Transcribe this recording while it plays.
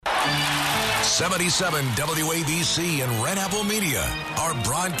77 WABC and Red Apple Media are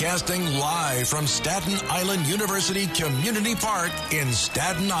broadcasting live from Staten Island University Community Park in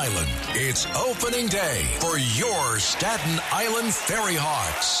Staten Island. It's opening day for your Staten Island Ferry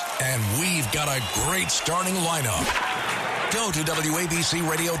Hawks, and we've got a great starting lineup. Go to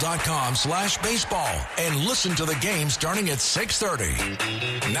WABCRadio.com/baseball and listen to the game starting at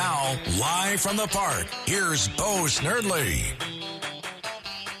 6:30. Now, live from the park, here's Bo Snerdley.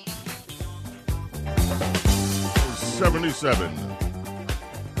 77.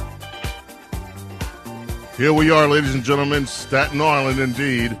 Here we are, ladies and gentlemen, Staten Island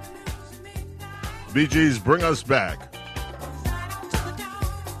indeed. BG's bring us back.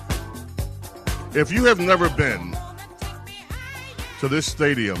 If you have never been to this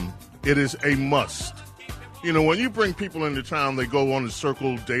stadium, it is a must. You know, when you bring people into town, they go on the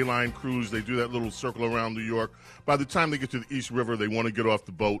Circle Dayline cruise. They do that little circle around New York. By the time they get to the East River, they want to get off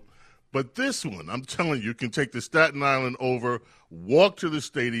the boat. But this one, I'm telling you can take the Staten Island over, walk to the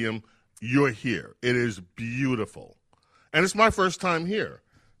stadium, you're here. It is beautiful. And it's my first time here.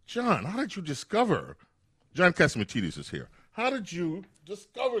 John, how did you discover? John Catsimatidis is here. How did you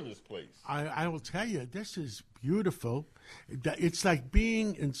discover this place? I will tell you, this is beautiful. It's like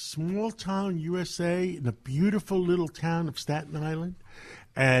being in small town USA, in a beautiful little town of Staten Island,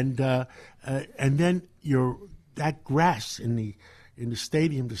 and then that grass in the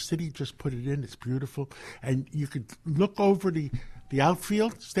stadium. The city just put it in. It's beautiful, and you could look over the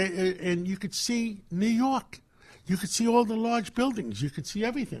outfield, and you could see New York. You could see all the large buildings. You could see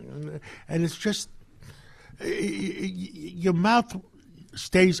everything, and it's just your mouth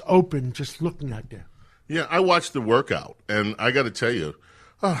stays open just looking out there. Yeah, I watched the workout, and I got to tell you,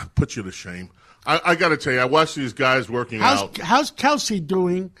 put you to shame. I got to tell you, I watched these guys working out. How's Kelsey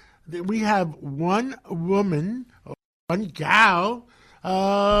doing? We have one woman, one gal,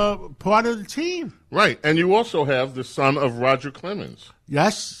 part of the team. Right, and you also have the son of Roger Clemens.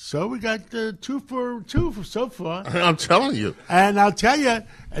 Yes, so we got 2 for 2 so far. I'm telling you. And I'll tell you,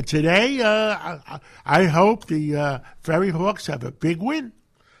 today, I hope the Ferry Hawks have a big win.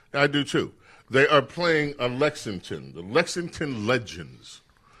 I do, too. They are playing Lexington, the Lexington Legends.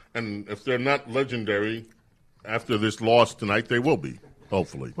 And if they're not legendary after this loss tonight, they will be,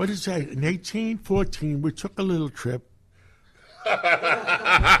 hopefully. What is that? In 1814, we took a little trip.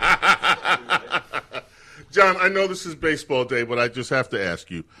 John, I know this is baseball day, but I just have to ask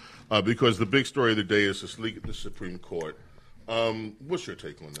you, because the big story of the day is this leak at the Supreme Court. What's your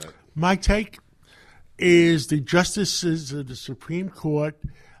take on that? My take is the justices of the Supreme Court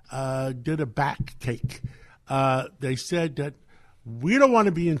did a back take. They said that we don't want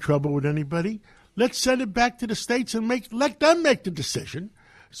to be in trouble with anybody. Let's send it back to the states and let them make the decision.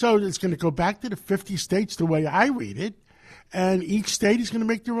 So it's going to go back to the 50 states the way I read it, and each state is going to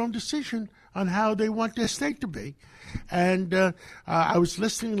make their own decision on how they want their state to be. And I was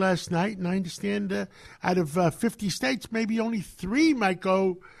listening last night, and I understand out of 50 states, maybe only 3 might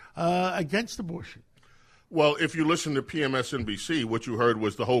go against abortion. Well, if you listen to PMSNBC, what you heard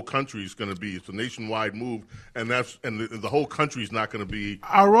was the whole country is going to be, it's a nationwide move, and the whole country is not going to be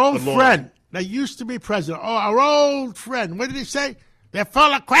our old friend that used to be president. Oh, our old friend. What did he say? They're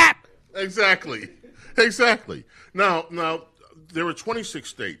full of crap. Exactly. Now, there are 26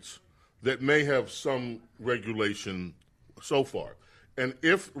 states that may have some regulation so far. And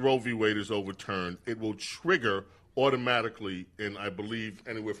if Roe v. Wade is overturned, it will trigger automatically in, I believe,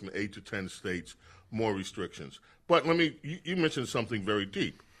 anywhere from 8 to 10 states, more restrictions. But you mentioned something very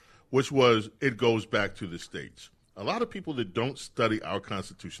deep, which was it goes back to the states. A lot of people that don't study our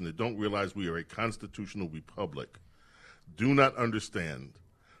Constitution, that don't realize we are a constitutional republic, do not understand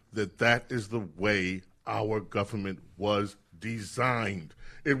that is the way our government was designed.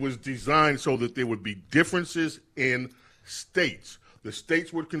 It was designed so that there would be differences in states. The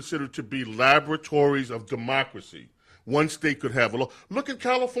states were considered to be laboratories of democracy. One state could have a law. Look at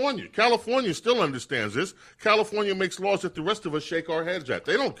California. California still understands this. California makes laws that the rest of us shake our heads at.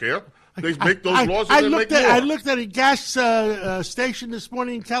 They don't care. They make those laws and they make more. I looked at a gas station this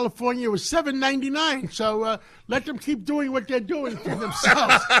morning in California. It was $7.99. So let them keep doing what they're doing to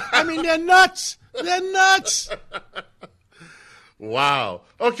themselves. I mean, they're nuts. They're nuts. Wow.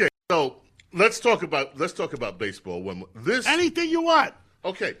 Okay, so let's talk about baseball. Anything you want.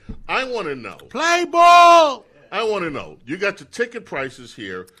 Okay, I want to know. Play ball. I want to know. You got the ticket prices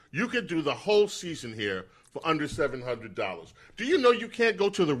here. You could do the whole season here for under $700. Do you know you can't go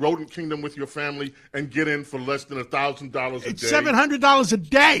to the Rodent Kingdom with your family and get in for less than $1,000 a day? It's $700 a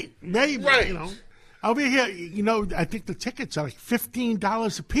day, maybe. Right. You know, over here, I think the tickets are like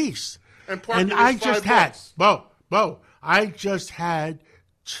 $15 a piece. And parking is I just $5. I just had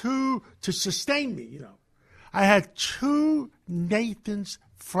to sustain me, I had 2 Nathan's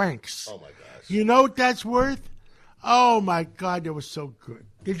Franks. Oh, my gosh. You know what that's worth? Oh, my God, that was so good.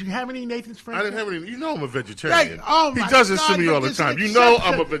 Did you have any Nathan's Franks? I didn't have any. You know I'm a vegetarian. Hey, oh he my does this God, to me all the this time. You exception. know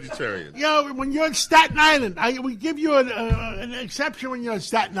I'm a vegetarian. When you're in Staten Island, we give you an exception when you're in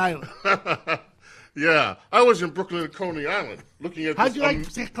Staten Island. Yeah, I was in Brooklyn and Coney Island looking at How'd this. you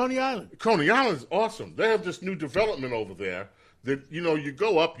like Coney Island? Coney Island's awesome. They have this new development over there that, you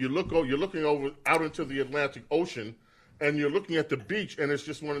go up, you're looking out into the Atlantic Ocean, and you're looking at the beach, and it's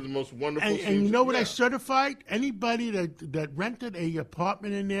just one of the most wonderful scenes. And you know what I certified? Anybody that rented a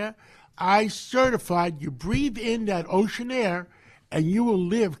apartment in there, I certified you breathe in that ocean air, and you will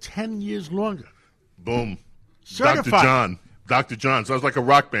live 10 years longer. Boom. Certified. Dr. John. Sounds like a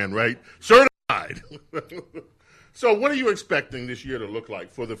rock band, right? Certified. So what are you expecting this year to look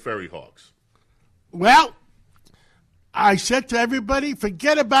like for the Ferry Hawks? Well, I said to everybody,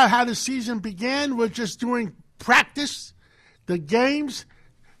 forget about how the season began. We're just doing practice, the games.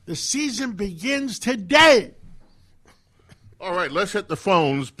 The season begins today. All right, let's hit the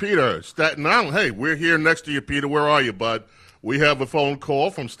phones. Peter, Staten Island. Hey, we're here next to you, Peter. Where are you, bud? We have a phone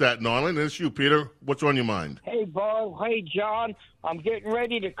call from Staten Island. It's you, Peter. What's on your mind? Hey, Bo. Hey, John. I'm getting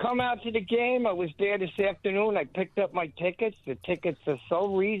ready to come out to the game. I was there this afternoon. I picked up my tickets. The tickets are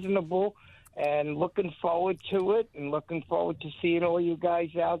so reasonable, and looking forward to it, and looking forward to seeing all you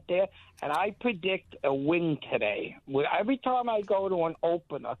guys out there. And I predict a win today. Every time I go to an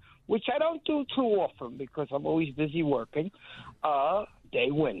opener, which I don't do too often because I'm always busy working, they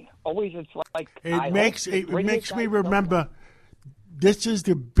win. Always, it's like it makes me remember. This is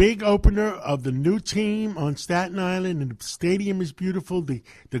the big opener of the new team on Staten Island, and the stadium is beautiful. The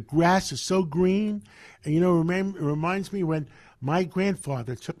grass is so green, and it reminds me when my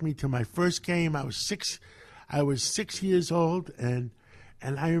grandfather took me to my first game. I was 6 years old, and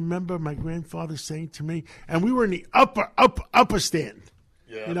I remember my grandfather saying to me, and we were in the upper stand,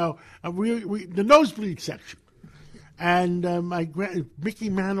 we the nosebleed section, and Mickey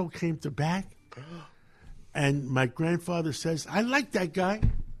Mantle came to bat. And my grandfather says, I like that guy.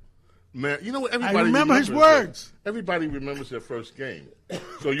 Man, you know what? Everybody I remember his words. Everybody remembers their first game.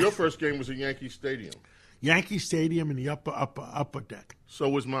 So your first game was at Yankee Stadium. Yankee Stadium in the upper deck. So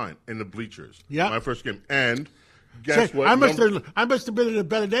was mine, in the bleachers. Yeah. My first game. And guess what? I must have been in a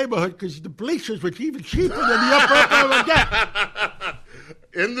better neighborhood because the bleachers were even cheaper than the upper deck.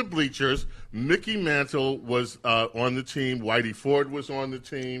 In the bleachers, Mickey Mantle was on the team. Whitey Ford was on the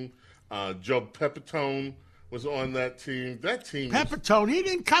team. Joe Pepitone was on that team. Pepitone, he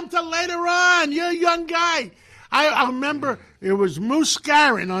didn't come till later on. You're a young guy. I remember it was Moose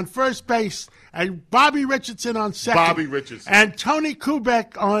Scarron on first base and Bobby Richardson on second. And Tony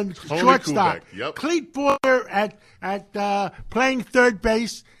Kubek on shortstop. Yep. Clete Boyer at playing third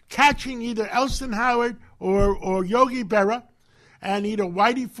base, catching either Elston Howard or Yogi Berra, and either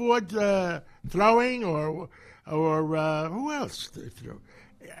Whitey Ford throwing or who else threw?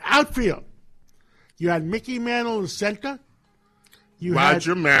 Outfield. You had Mickey Mantle in center.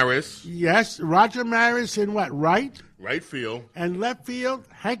 Roger Maris. Yes, Roger Maris in what? Right field. And left field,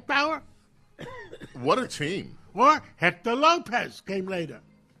 Hank Bauer. What a team. Or Hector Lopez came later.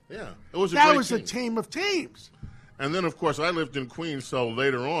 Yeah, it was a team of teams. And then, of course, I lived in Queens, so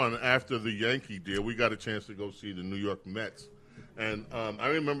later on, after the Yankee deal, we got a chance to go see the New York Mets. And I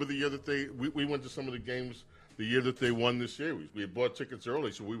remember the year that we went to some of the games the year that they won the series. We had bought tickets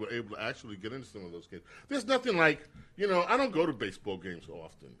early, so we were able to actually get into some of those games. There's nothing like, I don't go to baseball games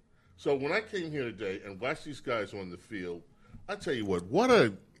often. So when I came here today and watched these guys on the field, I tell you what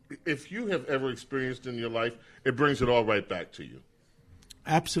if you have ever experienced in your life, it brings it all right back to you.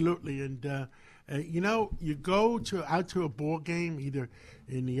 Absolutely. And, you go out to a ball game either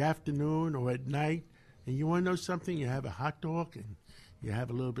in the afternoon or at night, and you want to know something? You have a hot dog and you have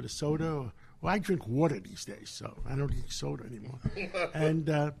a little bit of soda. Well, I drink water these days, so I don't drink soda anymore.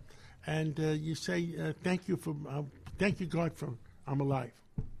 and you say thank you God for I'm alive.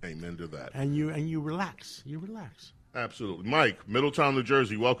 Amen to that. And you relax. You relax. Absolutely, Mike, Middletown, New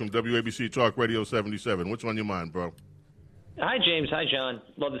Jersey. Welcome, WABC Talk Radio 77. What's on your mind, bro? Hi, James. Hi, John.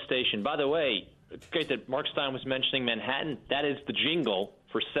 Love the station. By the way, it's great that Mark Stein was mentioning Manhattan. That is the jingle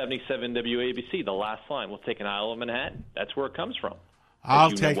for 77 WABC. The last line. We'll take an Isle of Manhattan. That's where it comes from.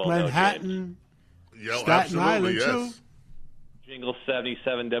 I'll take Manhattan. Staten Island, yes. too. Jingle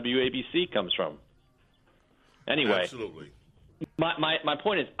 77 WABC comes from. Anyway. Absolutely. My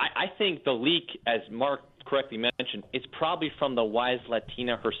point is, I think the leak, as Mark correctly mentioned, is probably from the wise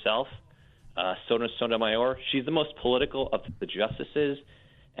Latina herself, Sotomayor. She's the most political of the justices,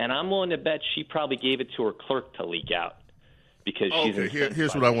 and I'm willing to bet she probably gave it to her clerk to leak out. because she's okay.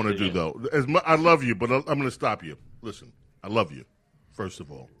 Here's what I want to do, though. I love you, but I'm going to stop you. Listen, I love you, first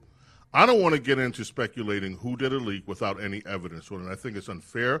of all. I don't want to get into speculating who did a leak without any evidence on it. I think it's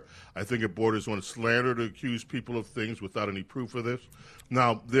unfair. I think it borders on slander to accuse people of things without any proof of this.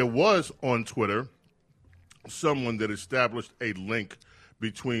 Now, there was on Twitter someone that established a link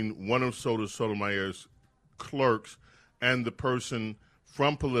between one of Sotomayor's clerks and the person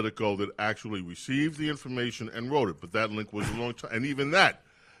from Politico that actually received the information and wrote it. But that link was a long time. And even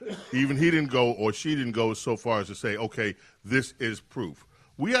he didn't go or she didn't go so far as to say, okay, this is proof.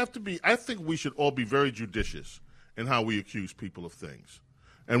 We have to be, I think we should all be very judicious in how we accuse people of things.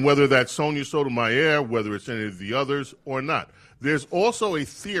 And whether that's Sonia Sotomayor, whether it's any of the others or not. There's also a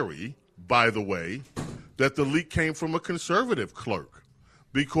theory, by the way, that the leak came from a conservative clerk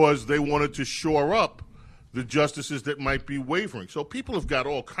because they wanted to shore up the justices that might be wavering. So people have got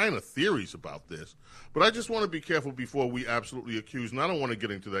all kind of theories about this. But I just want to be careful before we absolutely accuse, and I don't want to get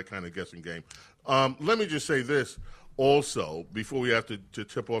into that kind of guessing game. Let me just say this. Also, before we have to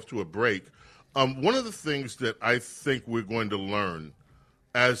tip off to a break, one of the things that I think we're going to learn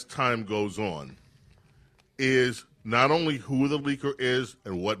as time goes on is not only who the leaker is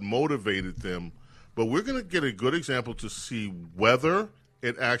and what motivated them, but we're going to get a good example to see whether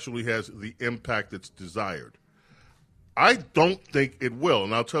it actually has the impact that's desired. I don't think it will,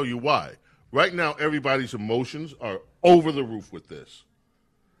 and I'll tell you why. Right now, everybody's emotions are over the roof with this.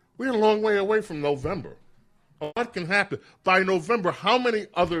 We're a long way away from November. What can happen? By November, how many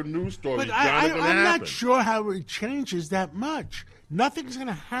other news stories, John, are going to happen? I'm not sure how it changes that much. Nothing's going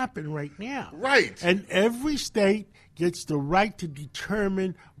to happen right now. Right. And every state gets the right to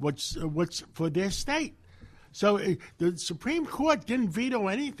determine what's for their state. So the Supreme Court didn't veto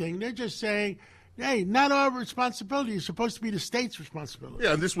anything. They're just saying, hey, not our responsibility. It's supposed to be the state's responsibility.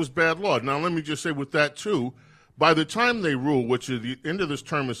 Yeah, and this was bad law. Now, let me just say with that, too, by the time they rule, which at the end of this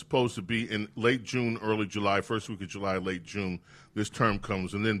term is supposed to be in late June, early July, first week of July, late June, this term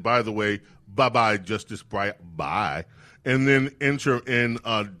comes. And then, by the way, bye-bye, Justice Breyer, bye. And then enter in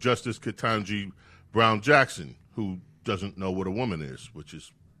Justice Ketanji Brown-Jackson, who doesn't know what a woman is, which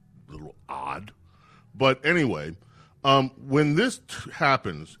is a little odd. But anyway, when this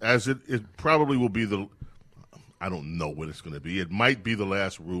happens, as it probably will be I don't know what it's going to be. It might be the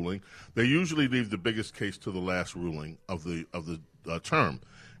last ruling. They usually leave the biggest case to the last ruling of the term.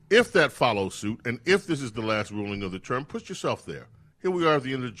 If that follows suit, and if this is the last ruling of the term, put yourself there. Here we are at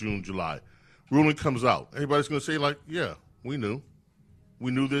the end of June, July. Ruling comes out. Everybody's going to say, like, yeah, we knew.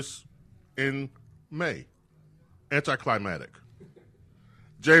 We knew this in May. Anticlimactic.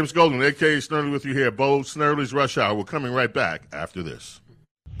 James Golden, a.k.a. Snerdly, with you here. Bo Snerdly's Rush Hour. We're coming right back after this.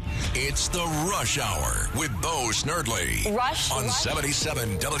 It's the Rush Hour with Bo Snerdly on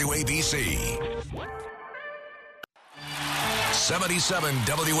 77 WABC. 77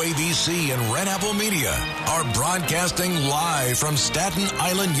 WABC and Red Apple Media are broadcasting live from Staten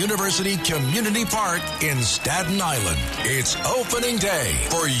Island University Community Park in Staten Island. It's opening day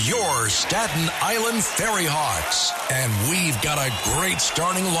for your Staten Island Ferry Hawks, and we've got a great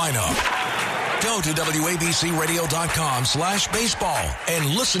starting lineup. Go to WABCRadio.com/baseball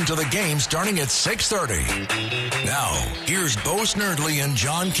and listen to the game starting at 6:30. Now, here's Bo Snerdly and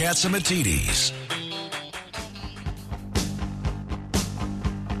John Catsimatidis.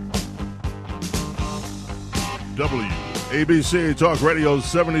 WABC Talk Radio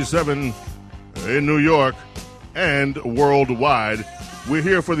 77 in New York and worldwide. We're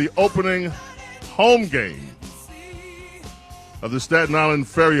here for the opening home game of the Staten Island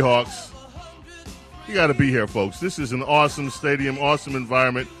Ferry Hawks. You got to be here, folks. This is an awesome stadium, awesome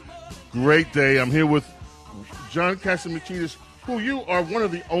environment, great day. I'm here with John Catsimatidis, who you are one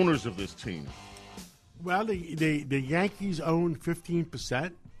of the owners of this team. Well, the Yankees own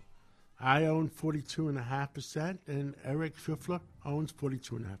 15%. I own 42.5%, and Eric Schiffler owns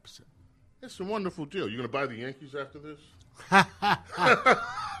 42.5%. It's a wonderful deal. You going to buy the Yankees after this?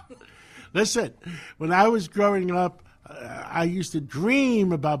 Listen, when I was growing up, I used to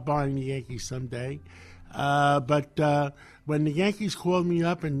dream about buying the Yankees someday. But when the Yankees called me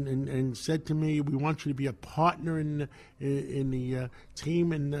up and said to me, we want you to be a partner in the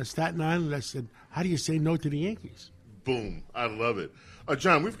team in Staten Island, I said, how do you say no to the Yankees? Boom. I love it.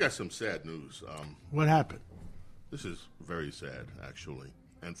 John, we've got some sad news. What happened? This is very sad, actually.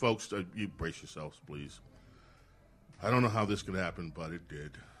 And folks, you brace yourselves, please. I don't know how this could happen, but it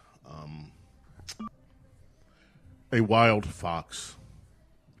did. A wild fox,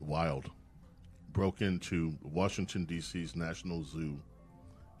 broke into Washington, D.C.'s National Zoo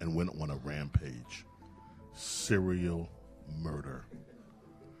and went on a rampage. Serial murder.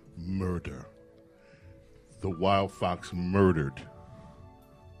 the wild fox murdered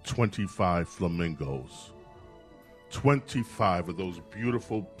 25 flamingos. 25 of those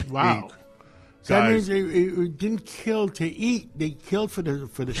beautiful pink Wow. So that guys. means they didn't kill to eat. They killed for the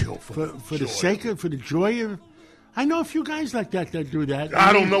sake of, for the joy of. I know a few guys like that do that.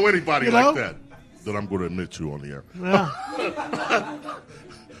 I don't know anybody You like know? that I'm going to admit to on the air. Yeah.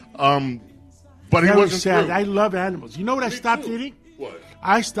 But he Very wasn't sad. through. I love animals. You know what I stopped too. eating? What?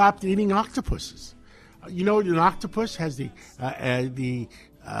 I stopped eating octopuses. You know, an octopus has the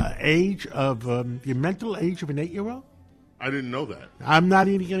age of the mental age of an 8-year-old. I didn't know that. I'm not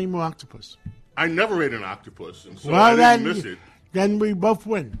eating any more octopus. I never ate an octopus, and so Well, I then, didn't miss it. Then we both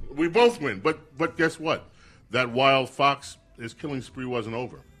win. We both win, but guess what? That wild fox, his killing spree wasn't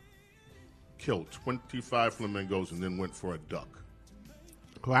over. Killed 25 flamingos and then went for a duck.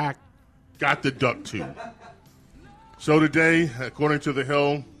 Quack. Got the duck too. So today, according to The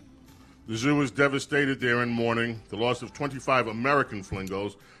Hill, the zoo is devastated. They're in mourning. The loss of 25 American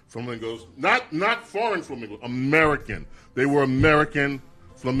flamingos, not foreign flamingos, American. They were American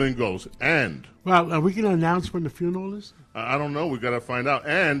flamingos. And Well, are we going to announce when the funeral is? I don't know. We got to find out.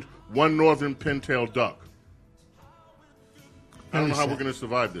 And one northern pintail duck. I don't know how sad. we're going to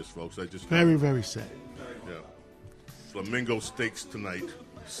survive this, folks. I just Very, very sad. yeah. Flamingo steaks tonight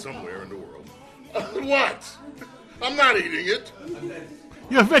somewhere in the world. What? I'm not eating it.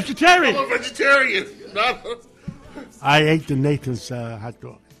 You're a vegetarian. I'm a vegetarian. Not I ate the Nathan's hot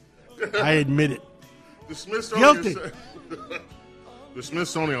dog. I admit it. the Smithsonian. Guilty. The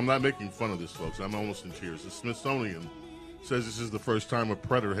Smithsonian. I'm not making fun of this, folks. I'm almost in tears. The Smithsonian says this is the first time a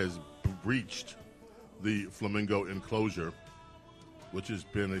predator has breached the flamingo enclosure, which has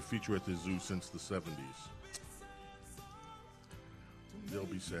been a feature at the zoo since the 70s. There'll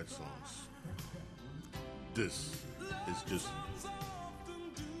be sad songs. This is just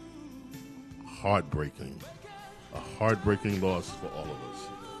heartbreaking. A heartbreaking loss for all of us.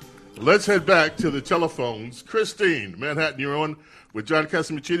 Let's head back to the telephones. Christine, Manhattan, you're on with John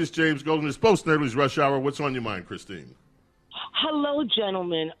Catsimatidis, James Golden. It's post-Nerdly's Rush Hour. What's on your mind, Christine? Hello,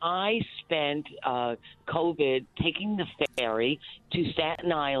 gentlemen. I spent COVID taking the ferry to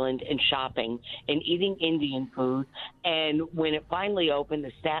Staten Island and shopping and eating Indian food. And when it finally opened,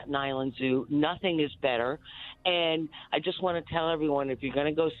 the Staten Island Zoo, nothing is better. And I just want to tell everyone, if you're going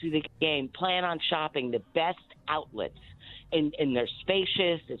to go see the game, plan on shopping the best outlets. And they're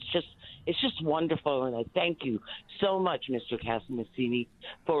spacious. It's just wonderful, and I thank you so much, Mr. Cassimassini,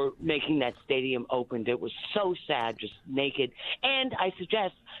 for making that stadium open. It was so sad, just naked. And I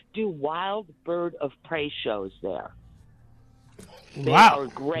suggest do wild bird of prey shows there. They Wow. are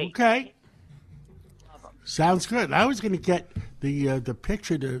great. Okay. Sounds good. I was going to get the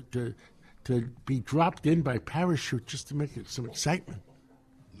picture to be dropped in by parachute just to make it some excitement.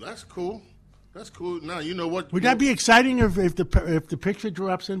 That's cool. That's cool. Now, you know what? Would that be exciting if the picture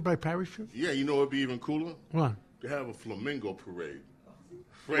drops in by parachute? Yeah, you know what would be even cooler? What? To have a flamingo parade.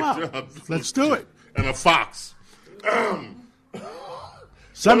 Well, Right. let's do it. And a fox.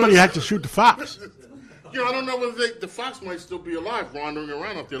 Somebody had to shoot the fox. You know, I don't know whether the fox might still be alive, wandering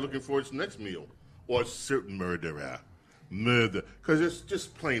around out there looking for its next meal. Or certain murderer. Murder. Because it's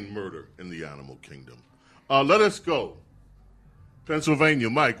just plain murder in the animal kingdom. Let us go. Pennsylvania,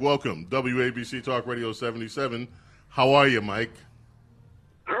 Mike, welcome. WABC Talk Radio 77. How are you, Mike?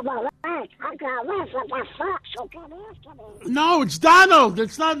 I'm all right. I got away from that fox who came after me. No, it's Donald.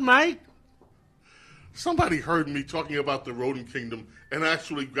 It's not Mike. Somebody heard me talking about the rodent kingdom and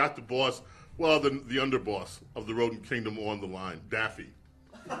actually got the boss, well, the underboss of the rodent kingdom on the line, Daffy.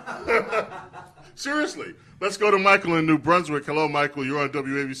 Seriously. Let's go to Michael in New Brunswick. Hello, Michael. You're on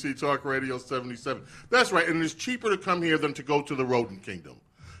WABC Talk Radio 77. That's right. And it's cheaper to come here than to go to the rodent kingdom.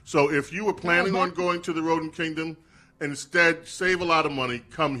 So if you were planning on going to the rodent kingdom, instead save a lot of money,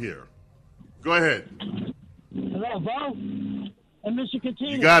 come here. Go ahead. Hello, Bo. And Mr.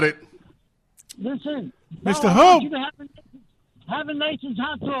 Katina. You got it. Listen. Mr. Bo, I Who? want you to have a Nathan's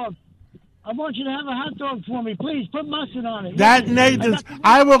hot dog. I want you to have a hot dog for me. Please, put mustard on it. That Listen, Nathan's.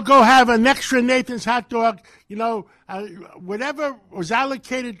 I will go have an extra Nathan's hot dog. You know, whatever was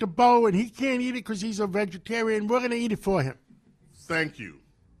allocated to Bo, and he can't eat it because he's a vegetarian. We're going to eat it for him. Thank you.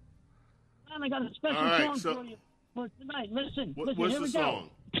 And I got a special All right, song so- for you for tonight. Listen, What's here the we song?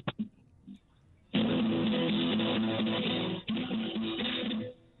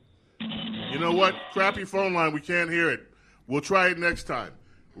 You know what? Crappy phone line. We can't hear it. We'll try it next time.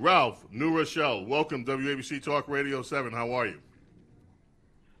 Ralph, New Rochelle. Welcome, WABC Talk Radio 7. How are you?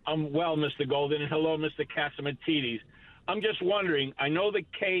 I'm well, Mr. Golden, and hello, Mr. Catsimatidis. I'm just wondering, I know the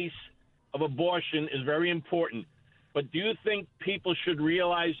case of abortion is very important, but do you think people should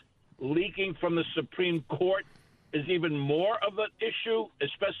realize leaking from the Supreme Court is even more of an issue,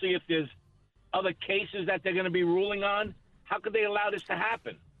 especially if there's other cases that they're going to be ruling on? How could they allow this to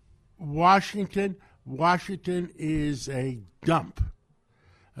happen? Washington is a dump.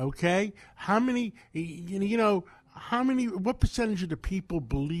 Okay? What percentage of the people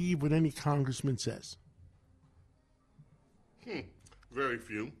believe what any congressman says? Very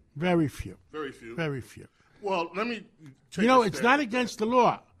few. Very few. Very few. Very few. Well, let me take it's not against the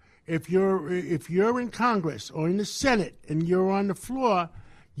law. If you're in Congress or in the Senate and you're on the floor,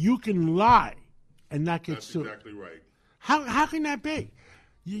 you can lie and not get sued. That's exactly right. How can that be?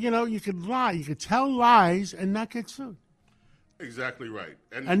 You could lie. You could tell lies and not get sued. Exactly right.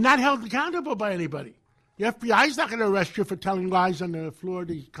 And not held accountable by anybody. The FBI's not going to arrest you for telling lies on the floor of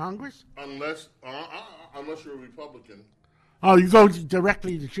the Congress. Unless you're a Republican. Oh, you go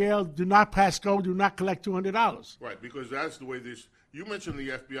directly to jail. Do not pass go. Do not collect $200. Right, because that's the way this. You mentioned the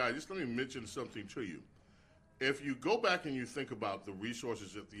FBI. Just let me mention something to you. If you go back and you think about the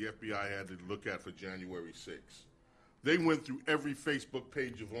resources that the FBI had to look at for January 6th, they went through every Facebook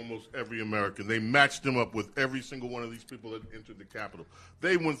page of almost every American. They matched them up with every single one of these people that entered the Capitol.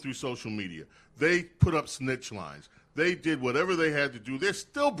 They went through social media. They put up snitch lines. They did whatever they had to do. They're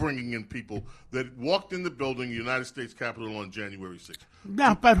still bringing in people that walked in the building, the United States Capitol, on January 6th.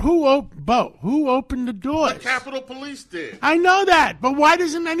 Now, but who opened the doors? The Capitol Police did. I know that, but why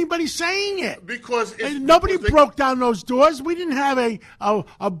isn't anybody saying it? Because nobody broke down those doors. We didn't have a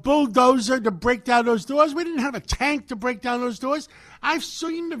bulldozer to break down those doors. We didn't have a tank to break down those doors. I've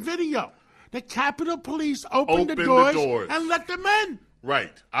seen the video. The Capitol Police opened the doors and let them in.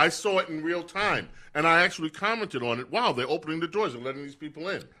 Right. I saw it in real time, and I actually commented on it. Wow, they're opening the doors and letting these people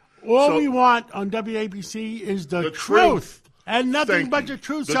in. All we want on WABC is the truth. And nothing but the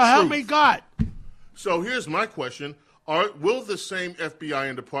truth, so help me God. So here's my question. Will the same FBI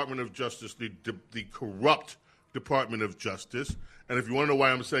and Department of Justice, the corrupt Department of Justice, and if you want to know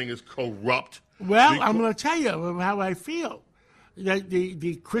why I'm saying it's corrupt. Well, I'm going to tell you how I feel.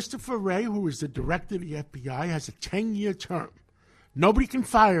 The Christopher Wray, who is the director of the FBI, has a 10-year term. Nobody can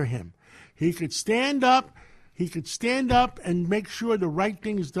fire him. He could stand up and make sure the right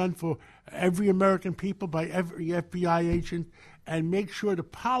thing is done for every American people by every FBI agent, and make sure the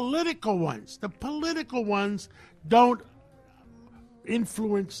political ones don't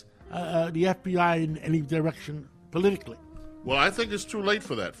influence the FBI in any direction politically. Well, I think it's too late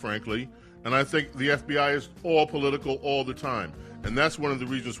for that, frankly. And I think the FBI is all political all the time. And that's one of the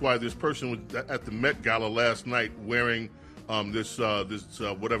reasons why this person was at the Met Gala last night wearing this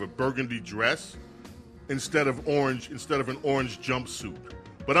burgundy dress instead of an orange jumpsuit.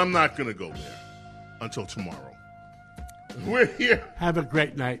 But I'm not going to go there until tomorrow. We're here. Have a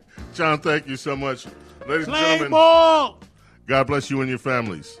great night. John, thank you so much. Ladies and Play gentlemen, ball. God bless you and your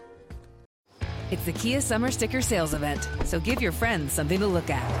families. It's the Kia Summer Sticker Sales Event, so give your friends something to look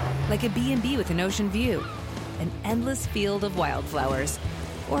at, like a B&B with an ocean view, an endless field of wildflowers,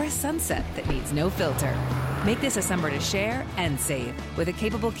 or a sunset that needs no filter. Make this a summer to share and save with a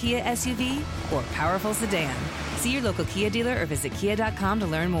capable Kia SUV or powerful sedan. See your local Kia dealer or visit kia.com to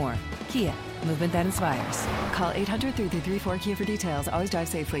learn more. Kia, movement that inspires. Call 800-3334-KIA for details. Always drive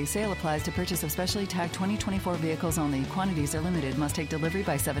safely. Sale applies to purchase of specially tagged 2024 vehicles only. Quantities are limited. Must take delivery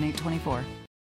by 7/8/24.